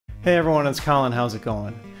Hey everyone, it's Colin. How's it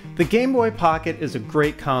going? The Game Boy Pocket is a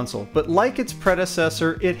great console, but like its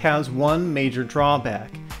predecessor, it has one major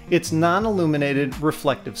drawback. Its non-illuminated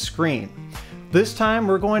reflective screen. This time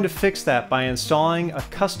we're going to fix that by installing a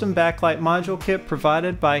custom backlight module kit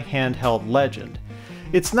provided by Handheld Legend.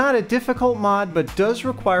 It's not a difficult mod, but does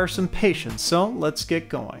require some patience, so let's get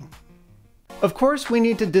going. Of course, we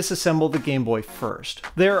need to disassemble the Game Boy first.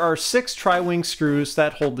 There are 6 tri-wing screws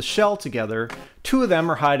that hold the shell together. 2 of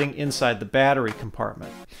them are hiding inside the battery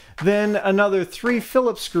compartment. Then another 3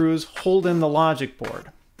 Phillips screws hold in the logic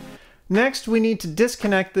board. Next, we need to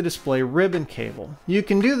disconnect the display ribbon cable. You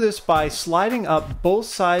can do this by sliding up both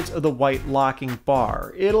sides of the white locking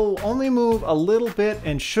bar. It'll only move a little bit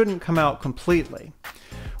and shouldn't come out completely.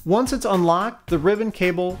 Once it's unlocked, the ribbon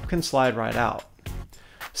cable can slide right out.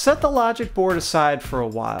 Set the logic board aside for a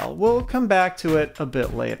while. We'll come back to it a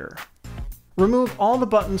bit later. Remove all the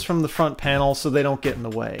buttons from the front panel so they don't get in the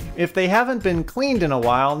way. If they haven't been cleaned in a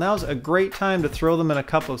while, now's a great time to throw them in a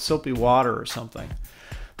cup of soapy water or something.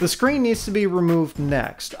 The screen needs to be removed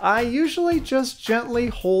next. I usually just gently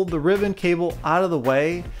hold the ribbon cable out of the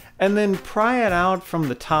way and then pry it out from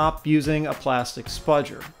the top using a plastic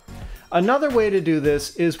spudger. Another way to do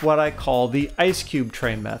this is what I call the ice cube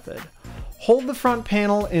tray method. Hold the front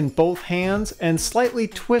panel in both hands and slightly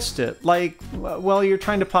twist it like, well, you're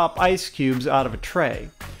trying to pop ice cubes out of a tray.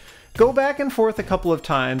 Go back and forth a couple of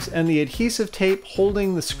times and the adhesive tape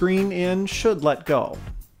holding the screen in should let go.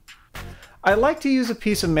 I like to use a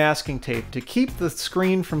piece of masking tape to keep the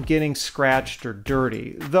screen from getting scratched or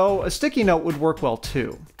dirty, though a sticky note would work well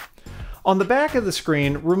too. On the back of the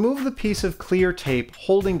screen, remove the piece of clear tape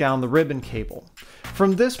holding down the ribbon cable.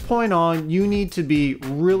 From this point on, you need to be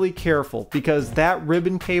really careful because that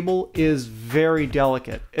ribbon cable is very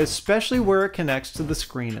delicate, especially where it connects to the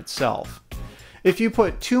screen itself. If you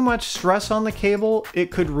put too much stress on the cable, it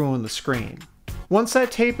could ruin the screen. Once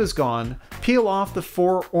that tape is gone, peel off the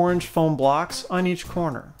 4 orange foam blocks on each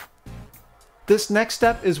corner. This next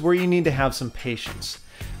step is where you need to have some patience.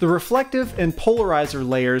 The reflective and polarizer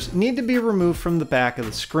layers need to be removed from the back of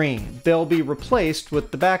the screen. They'll be replaced with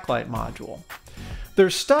the backlight module. They're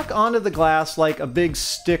stuck onto the glass like a big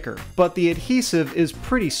sticker, but the adhesive is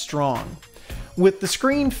pretty strong. With the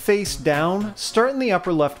screen face down, start in the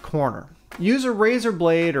upper left corner. Use a razor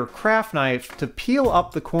blade or craft knife to peel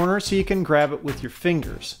up the corner so you can grab it with your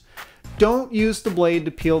fingers. Don't use the blade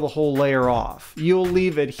to peel the whole layer off. You'll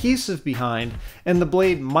leave adhesive behind, and the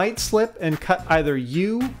blade might slip and cut either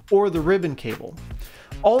you or the ribbon cable.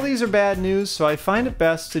 All these are bad news, so I find it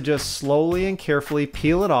best to just slowly and carefully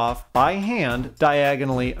peel it off by hand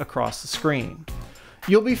diagonally across the screen.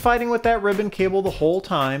 You'll be fighting with that ribbon cable the whole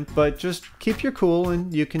time, but just keep your cool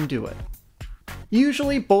and you can do it.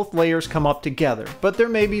 Usually both layers come up together, but there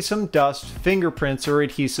may be some dust, fingerprints, or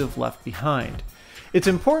adhesive left behind. It's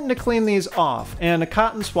important to clean these off, and a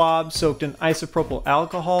cotton swab soaked in isopropyl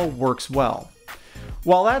alcohol works well.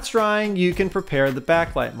 While that's drying, you can prepare the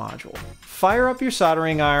backlight module. Fire up your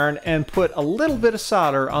soldering iron and put a little bit of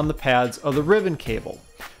solder on the pads of the ribbon cable.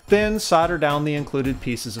 Then solder down the included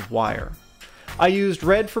pieces of wire. I used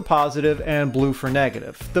red for positive and blue for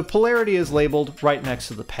negative. The polarity is labeled right next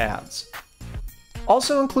to the pads.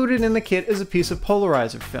 Also included in the kit is a piece of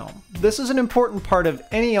polarizer film. This is an important part of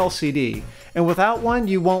any LCD, and without one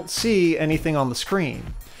you won't see anything on the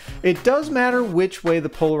screen. It does matter which way the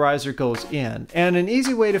polarizer goes in, and an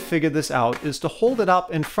easy way to figure this out is to hold it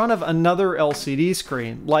up in front of another LCD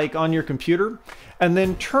screen, like on your computer, and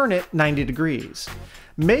then turn it 90 degrees.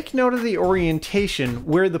 Make note of the orientation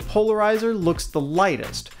where the polarizer looks the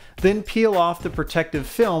lightest, then peel off the protective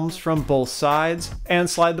films from both sides and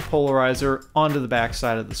slide the polarizer onto the back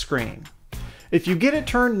side of the screen. If you get it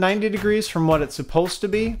turned 90 degrees from what it's supposed to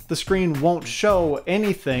be, the screen won't show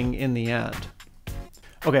anything in the end.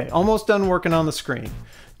 Okay, almost done working on the screen.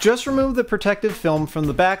 Just remove the protective film from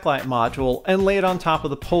the backlight module and lay it on top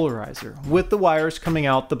of the polarizer, with the wires coming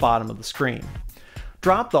out the bottom of the screen.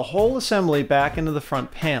 Drop the whole assembly back into the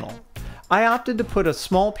front panel. I opted to put a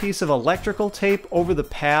small piece of electrical tape over the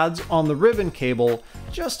pads on the ribbon cable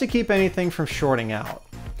just to keep anything from shorting out.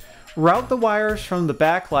 Route the wires from the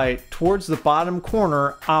backlight towards the bottom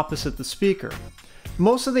corner opposite the speaker.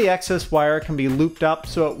 Most of the excess wire can be looped up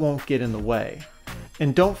so it won't get in the way.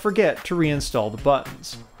 And don't forget to reinstall the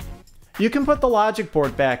buttons. You can put the logic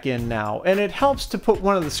board back in now, and it helps to put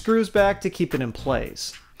one of the screws back to keep it in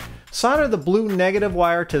place. Solder the blue negative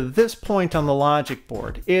wire to this point on the logic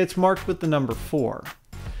board. It's marked with the number 4.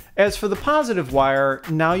 As for the positive wire,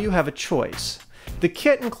 now you have a choice. The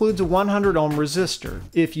kit includes a 100 ohm resistor.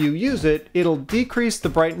 If you use it, it'll decrease the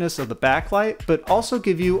brightness of the backlight, but also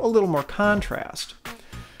give you a little more contrast.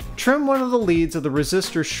 Trim one of the leads of the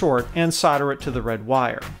resistor short and solder it to the red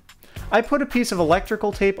wire. I put a piece of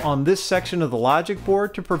electrical tape on this section of the logic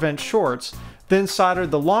board to prevent shorts, then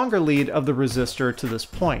soldered the longer lead of the resistor to this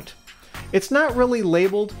point. It's not really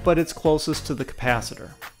labeled, but it's closest to the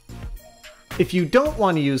capacitor. If you don't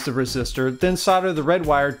want to use the resistor, then solder the red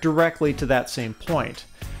wire directly to that same point.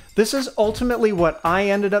 This is ultimately what I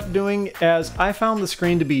ended up doing, as I found the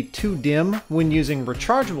screen to be too dim when using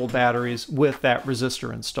rechargeable batteries with that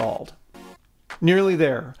resistor installed. Nearly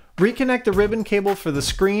there. Reconnect the ribbon cable for the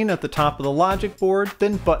screen at the top of the logic board,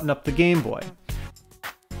 then button up the Game Boy.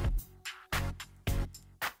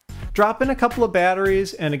 Drop in a couple of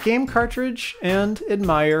batteries and a game cartridge and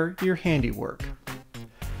admire your handiwork.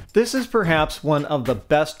 This is perhaps one of the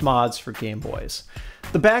best mods for Game Boys.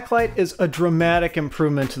 The backlight is a dramatic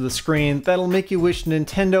improvement to the screen that'll make you wish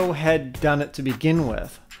Nintendo had done it to begin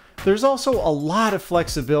with. There's also a lot of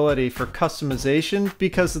flexibility for customization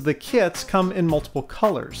because the kits come in multiple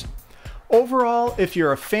colors. Overall, if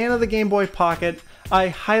you're a fan of the Game Boy Pocket, I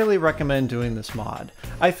highly recommend doing this mod.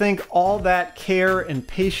 I think all that care and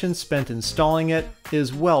patience spent installing it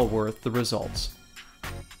is well worth the results.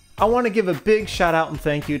 I want to give a big shout out and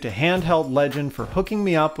thank you to Handheld Legend for hooking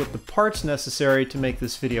me up with the parts necessary to make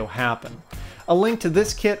this video happen. A link to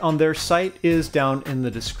this kit on their site is down in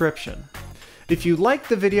the description. If you liked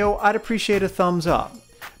the video, I'd appreciate a thumbs up.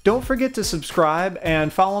 Don't forget to subscribe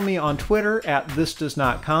and follow me on Twitter at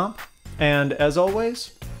thisdoesnotcomp. And as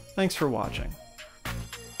always, thanks for watching.